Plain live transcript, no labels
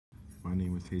My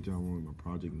name is Tejan Roy. My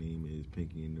project name is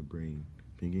Pinky in the Brain.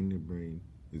 Pinky in the Brain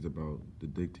is about the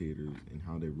dictators and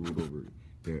how they ruled over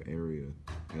their area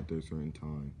at a certain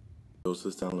time.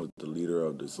 Joseph Stalin was the leader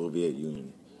of the Soviet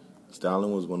Union.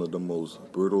 Stalin was one of the most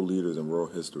brutal leaders in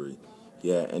world history. He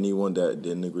had anyone that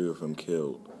didn't agree with him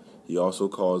killed. He also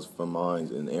caused famines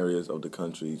in areas of the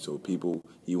country so people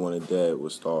he wanted dead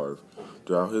would starve.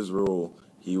 Throughout his rule,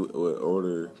 he would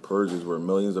order purges where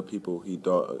millions of people he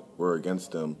thought were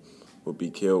against him would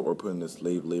be killed or put into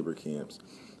slave labor camps.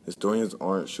 Historians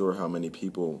aren't sure how many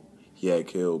people he had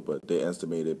killed, but they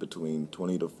estimated between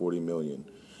 20 to 40 million.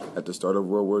 At the start of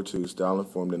World War II, Stalin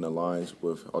formed an alliance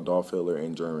with Adolf Hitler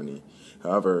in Germany.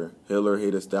 However, Hitler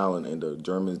hated Stalin and the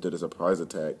Germans did a surprise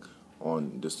attack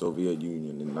on the Soviet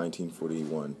Union in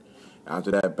 1941.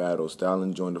 After that battle,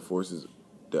 Stalin joined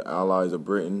the allies of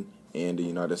Britain and the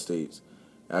United States.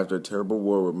 After a terrible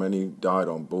war where many died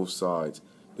on both sides,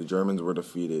 the Germans were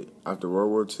defeated. After World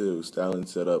War II, Stalin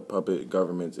set up puppet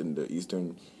governments in the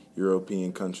Eastern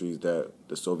European countries that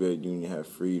the Soviet Union had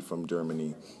freed from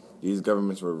Germany. These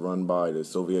governments were run by the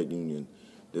Soviet Union.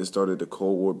 This started the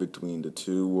Cold War between the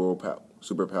two world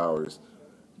superpowers,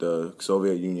 the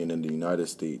Soviet Union and the United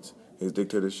States. His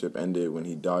dictatorship ended when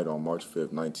he died on March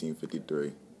 5,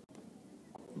 1953.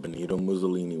 Benito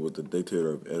Mussolini was the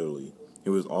dictator of Italy. He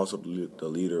was also the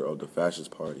leader of the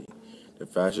Fascist Party. The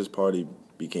Fascist Party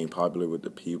became popular with the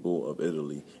people of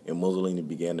Italy, and Mussolini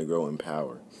began to grow in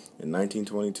power. In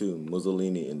 1922,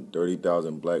 Mussolini and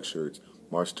 30,000 black shirts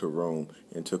marched to Rome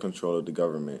and took control of the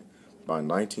government. By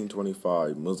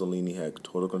 1925, Mussolini had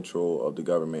total control of the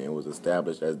government and was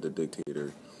established as the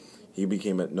dictator. He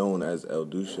became known as El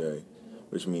Duce,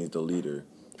 which means the leader.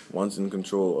 Once in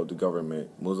control of the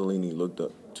government, Mussolini looked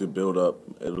to build up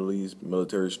Italy's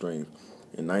military strength.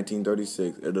 In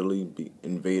 1936, Italy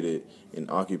invaded and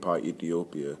occupied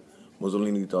Ethiopia.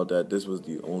 Mussolini thought that this was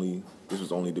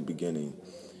only the beginning.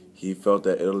 He felt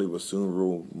that Italy would soon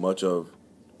rule much of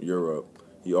Europe.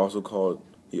 He also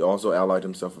allied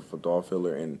himself with Adolf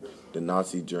Hitler and the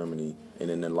Nazi Germany in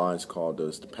an alliance called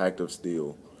the Pact of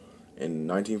Steel. In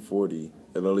 1940,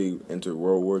 Italy entered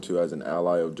World War II as an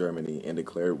ally of Germany and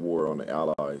declared war on the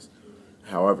Allies.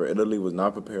 However, Italy was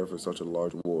not prepared for such a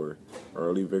large war.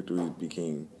 Early victories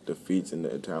became defeats in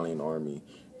the Italian army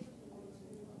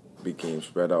became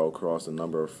spread out across a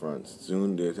number of fronts.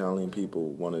 Soon, the Italian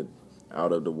people wanted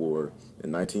out of the war.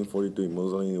 In 1943,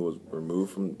 Mussolini was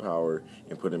removed from power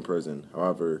and put in prison.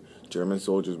 However, German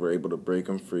soldiers were able to break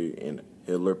him free, and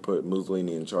Hitler put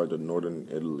Mussolini in charge of northern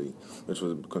Italy, which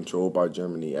was controlled by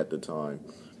Germany at the time.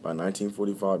 By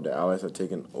 1945, the Allies had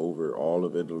taken over all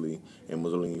of Italy, and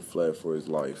Mussolini fled for his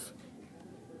life.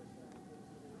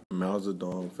 Mao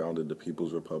Zedong founded the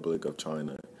People's Republic of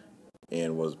China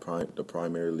and was the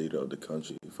primary leader of the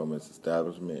country from its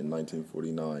establishment in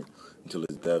 1949 until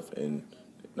his death in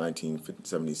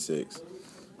 1976.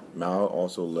 Mao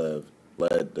also led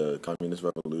the Communist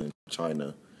Revolution in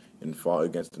China and fought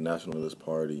against the Nationalist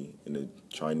Party in the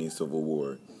Chinese Civil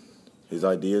War. His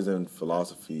ideas and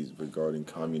philosophies regarding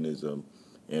communism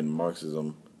and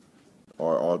Marxism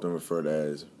are often referred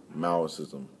as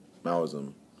Maoism.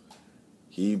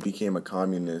 He became a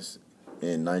communist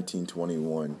in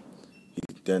 1921. He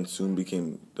then soon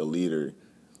became the leader.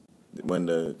 When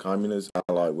the communists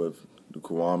allied with the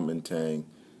Kuomintang,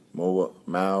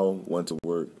 Mao went to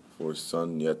work for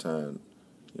Sun Yat-sen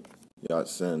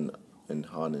in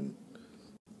Henan.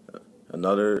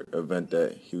 Another event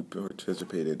that he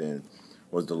participated in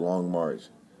was the Long March.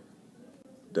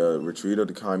 The retreat of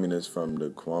the communists from the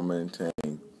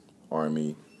Kuomintang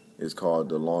army is called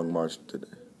the Long March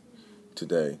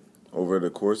today. Over the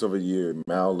course of a year,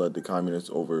 Mao led the communists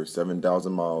over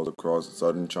 7,000 miles across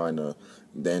southern China,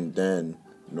 then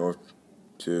north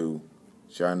to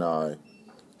Shanzhai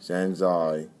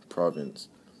province.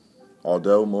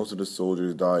 Although most of the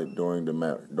soldiers died during the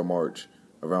march,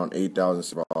 around 8,000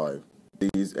 survived.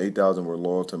 These 8,000 were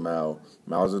loyal to Mao.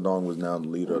 Mao Zedong was now the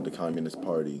leader of the Communist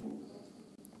Party.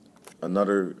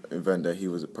 Another event that he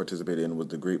participated in was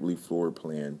the Great Leap Forward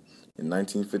Plan. In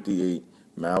 1958,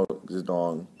 Mao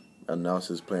Zedong announced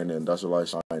his plan to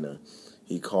industrialize China.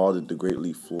 He called it the Great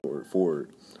Leap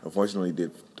Forward. Unfortunately,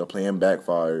 the plan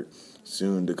backfired.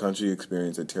 Soon, the country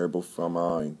experienced a terrible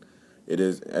famine. It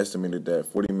is estimated that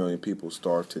 40 million people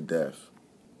starved to death.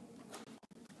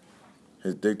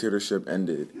 His dictatorship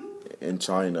ended in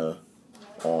China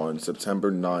on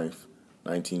September 9th,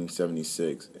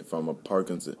 1976, from a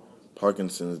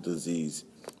Parkinson's disease.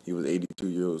 He was 82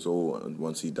 years old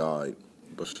once he died.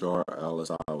 Bashar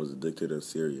al-Assad was the dictator of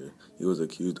Syria. He was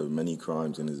accused of many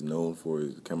crimes and is known for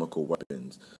his chemical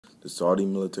weapons. The Saudi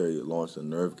military launched a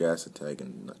nerve gas attack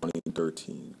in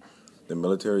 1913. The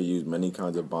military used many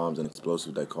kinds of bombs and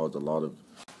explosives that caused a lot of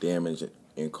damage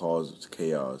and caused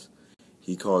chaos.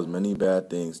 He caused many bad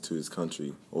things to his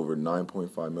country. Over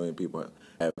 9.5 million people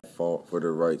have fought for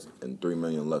their rights and 3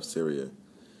 million left Syria.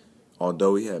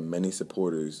 Although he had many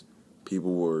supporters,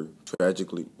 people were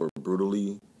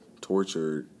brutally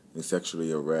tortured and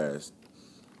sexually harassed.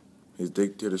 His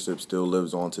dictatorship still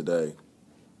lives on today.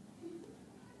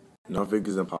 Nothing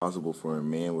is impossible for a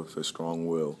man with a strong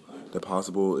will. The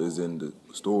possible is in the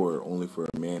store only for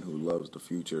a man who loves the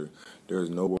future. There is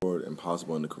no word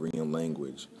impossible in the Korean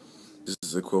language. This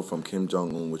is a quote from Kim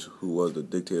Jong-un, who was the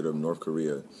dictator of North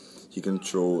Korea. He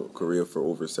controlled Korea for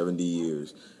over 70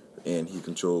 years, and he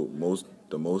controlled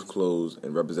the most closed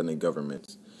and represented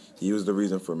governments. He was the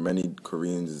reason for many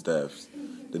Koreans' deaths.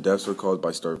 The deaths were caused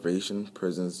by starvation,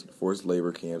 prisons, forced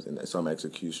labor camps, and some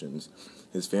executions.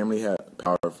 His family had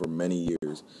power for many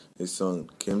years. His son,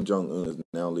 Kim Jong-un, is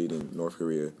now leading North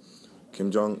Korea.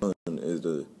 Kim Jong-un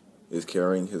is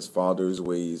carrying his father's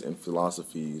ways and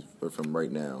philosophies with him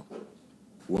right now.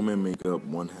 Women make up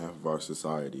one half of our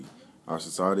society. Our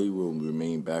society will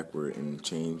remain backward in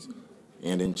chains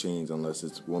unless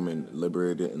its women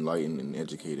liberated, enlightened, and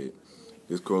educated.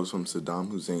 This quote is from Saddam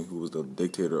Hussein, who was the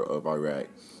dictator of Iraq.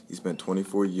 He spent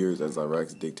 24 years as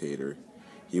Iraq's dictator.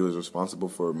 He was responsible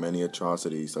for many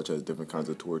atrocities, such as different kinds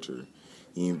of torture.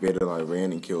 He invaded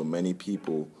Iran and killed many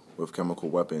people with chemical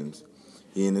weapons.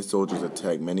 He and his soldiers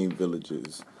attacked many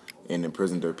villages and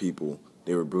imprisoned their people.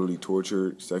 They were brutally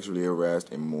tortured, sexually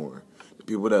harassed, and more. The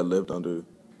people that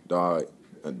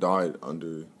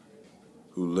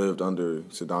who lived under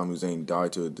Saddam Hussein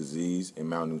died to a disease and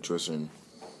malnutrition.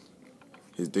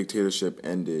 His dictatorship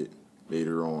ended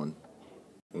later on.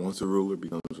 Once a ruler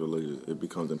becomes religious, it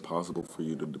becomes impossible for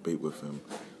you to debate with him.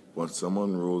 Once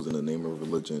someone rules in the name of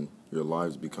religion, your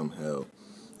lives become hell.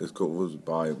 This quote was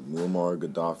by Muammar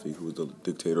Gaddafi, who was the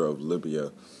dictator of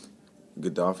Libya.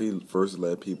 Gaddafi first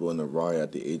led people in a riot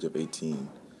at the age of 18.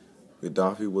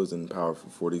 Gaddafi was in power for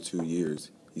 42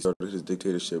 years. He started his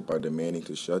dictatorship by demanding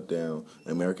to shut down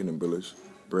American and British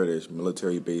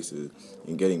military bases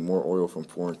and getting more oil from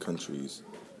foreign countries.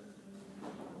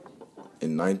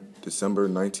 In December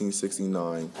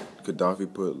 1969,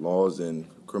 Gaddafi put laws in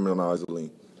criminalizing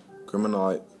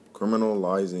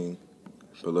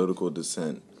political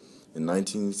dissent. In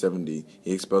 1970,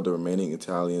 he expelled the remaining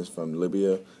Italians from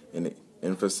Libya and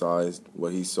emphasized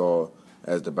what he saw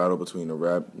as the battle between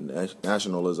Arab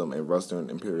nationalism and Western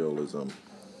imperialism.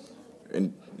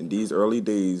 In these early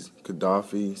days,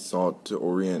 Gaddafi sought to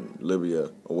orient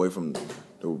Libya away from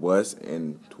the West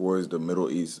and towards the Middle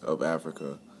East of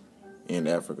Africa.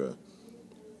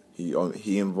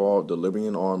 He involved the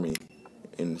Libyan army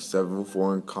in several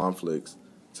foreign conflicts,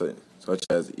 such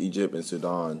as Egypt and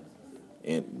Sudan,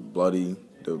 and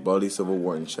the bloody civil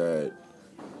war in Chad.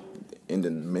 In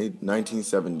the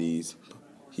mid-1970s,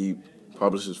 he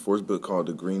published his first book called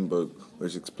The Green Book,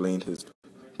 which explained his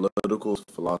political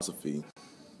philosophy.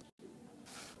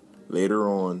 Later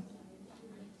on,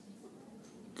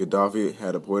 Gaddafi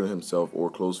had appointed himself or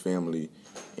close family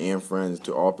and friends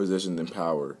to all positions in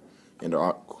power, and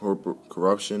the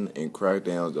corruption and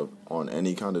crackdowns on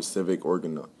any kind of civic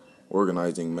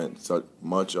organizing meant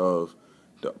much of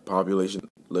the population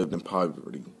lived in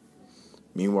poverty.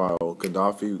 Meanwhile,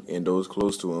 Gaddafi and those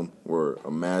close to him were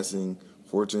amassing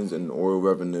fortunes and oil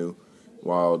revenue,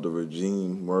 while the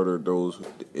regime murdered those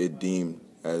it deemed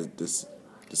as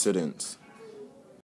dissidents.